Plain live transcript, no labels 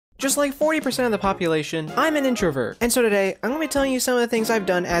Just like 40% of the population, I'm an introvert. And so today, I'm going to be telling you some of the things I've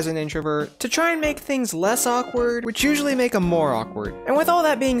done as an introvert to try and make things less awkward, which usually make them more awkward. And with all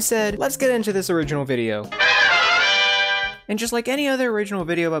that being said, let's get into this original video. And just like any other original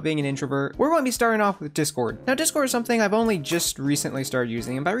video about being an introvert, we're going to be starting off with Discord. Now, Discord is something I've only just recently started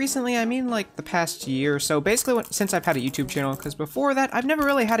using, and by recently, I mean like the past year or so, basically since I've had a YouTube channel, because before that, I've never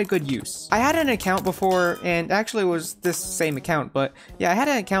really had a good use. I had an account before, and actually it was this same account, but yeah, I had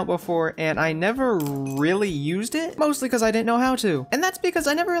an account before, and I never really used it, mostly because I didn't know how to. And that's because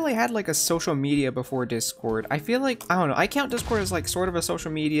I never really had like a social media before Discord. I feel like, I don't know, I count Discord as like sort of a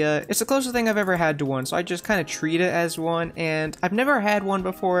social media. It's the closest thing I've ever had to one, so I just kind of treat it as one. And I've never had one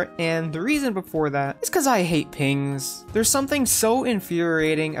before, and the reason before that is because I hate pings. There's something so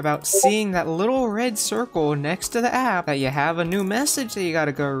infuriating about seeing that little red circle next to the app that you have a new message that you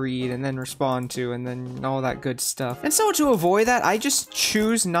gotta go read and then respond to and then all that good stuff. And so to avoid that, I just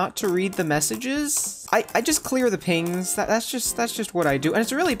choose not to read the messages. I just clear the pings. That's just what I do, and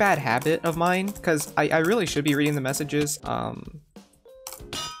it's a really bad habit of mine because I really should be reading the messages.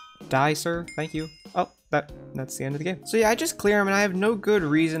 Die, sir. Thank you. Oh, that's the end of the game. So yeah, I just clear them, and I have no good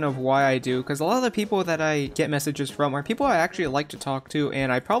reason of why I do, because a lot of the people that I get messages from are people I actually like to talk to,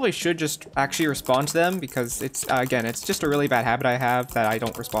 and I probably should just actually respond to them, because it's, again, it's just a really bad habit I have that I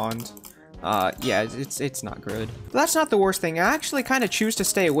don't respond. Yeah, it's not good. But that's not the worst thing. I actually kind of choose to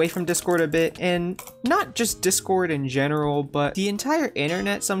stay away from Discord a bit, and not just Discord in general, but the entire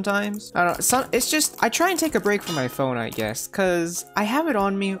internet sometimes. I don't know, it's just, I try and take a break from my phone, I guess, because I have it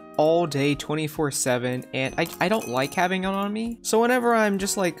on me all day 24/7, and I don't like having it on me. So whenever I'm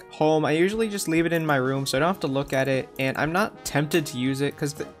just like home, I usually just leave it in my room so I don't have to look at it, and I'm not tempted to use it,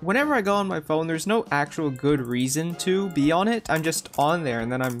 because whenever I go on my phone, there's no actual good reason to be on it. I'm just on there,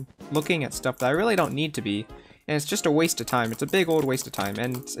 and then I'm looking at stuff that I really don't need to be, and it's just a waste of time. It's a big old waste of time,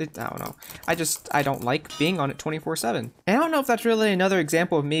 and I don't know. I don't like being on it 24/7. And I don't know if that's really another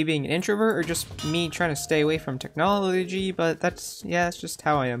example of me being an introvert or just me trying to stay away from technology, but that's just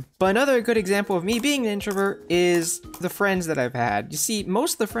how I am. But another good example of me being an introvert is the friends that I've had. You see,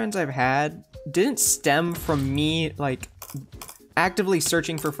 most of the friends I've had didn't stem from me like actively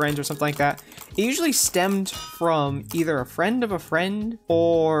searching for friends or something like that. It usually stemmed from either a friend of a friend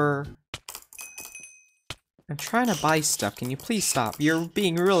or... I'm trying to buy stuff. Can you please stop? You're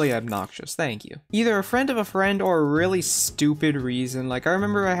being really obnoxious. Thank you. Either a friend of a friend or a really stupid reason. Like, I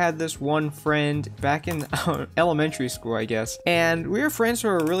remember I had this one friend back in elementary school, I guess. And we were friends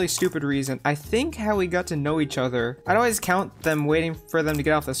for a really stupid reason. I think how we got to know each other, I'd always count them waiting for them to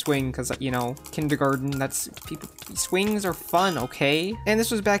get off the swing because, you know, kindergarten, that's... swings are fun, okay? And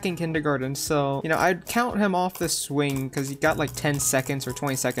this was back in kindergarten, so, you know, I'd count him off the swing because he got like 10 seconds or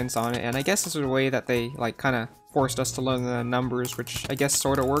 20 seconds on it. And I guess this was a way that they, like, kind of forced us to learn the numbers, which I guess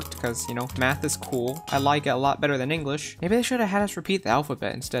sort of worked because, you know, math is cool. I like it a lot better than English. Maybe they should have had us repeat the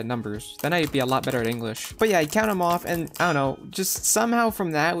alphabet instead of numbers. Then I'd be a lot better at English. But yeah, I'd count them off, and I don't know, just somehow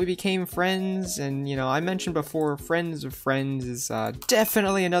from that we became friends. And, you know, I mentioned before, friends of friends is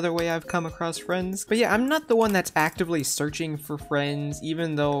definitely another way I've come across friends. But yeah, I'm not the one that's actively searching for friends,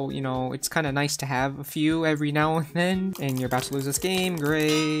 even though, you know, it's kind of nice to have a few every now and then. And you're about to lose this game.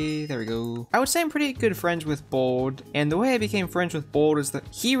 Great. There we go. I would say I'm pretty good friends with both. And the way I became friends with Bold is that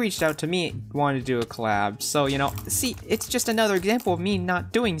he reached out to me, wanted to do a collab. So, you know, see, it's just another example of me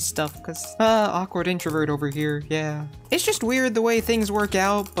not doing stuff because, awkward introvert over here, yeah. It's just weird the way things work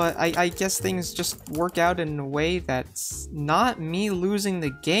out, but I guess things just work out in a way that's not me losing the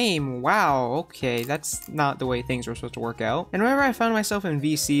game. Wow, okay, that's not the way things are supposed to work out. And whenever I find myself in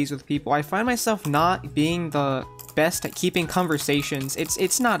VCs with people, I find myself not being the best at keeping conversations.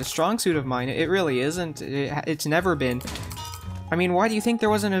 It's not a strong suit of mine. It really isn't. It's never been. I mean, why do you think there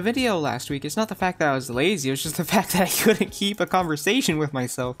wasn't a video last week? It's not the fact that I was lazy, it was just the fact that I couldn't keep a conversation with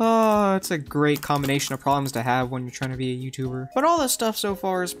myself. Oh, it's a great combination of problems to have when you're trying to be a YouTuber. But all this stuff so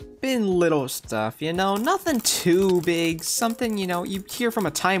far has been little stuff, you know? Nothing too big. Something, you know, you hear from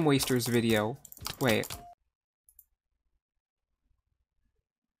a Time Wasters video. Wait.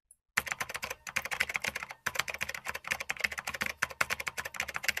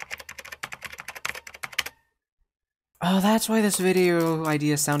 Oh, that's why this video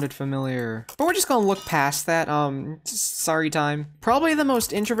idea sounded familiar. But we're just gonna look past that, sorry time. Probably the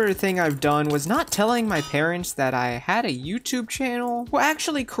most introverted thing I've done was not telling my parents that I had a YouTube channel. Well,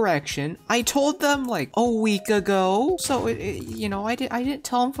 actually, correction, I told them like a week ago. So, you know, I didn't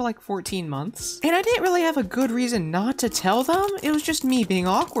tell them for like 14 months. And I didn't really have a good reason not to tell them. It was just me being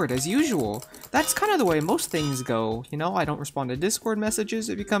awkward as usual. That's kind of the way most things go. You know, I don't respond to Discord messages.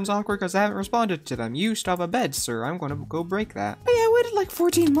 It becomes awkward because I haven't responded to them. You stop a bed, sir. I'm going want to go break that. But yeah, I waited like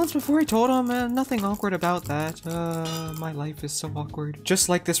 14 months before I told him, and nothing awkward about that. My life is so awkward. Just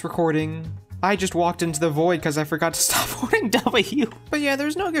like this recording. I just walked into the void because I forgot to stop holding W. But yeah,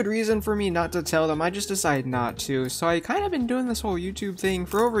 there's no good reason for me not to tell them. I just decided not to. So I kind of been doing this whole YouTube thing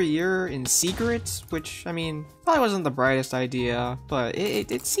for over a year in secret, which, I mean, probably wasn't the brightest idea, but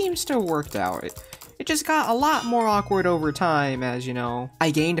it seems to have worked out. It just got a lot more awkward over time as, you know,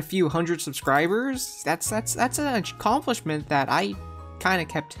 I gained a few hundred subscribers. That's an accomplishment that I kind of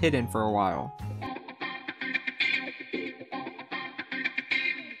kept hidden for a while.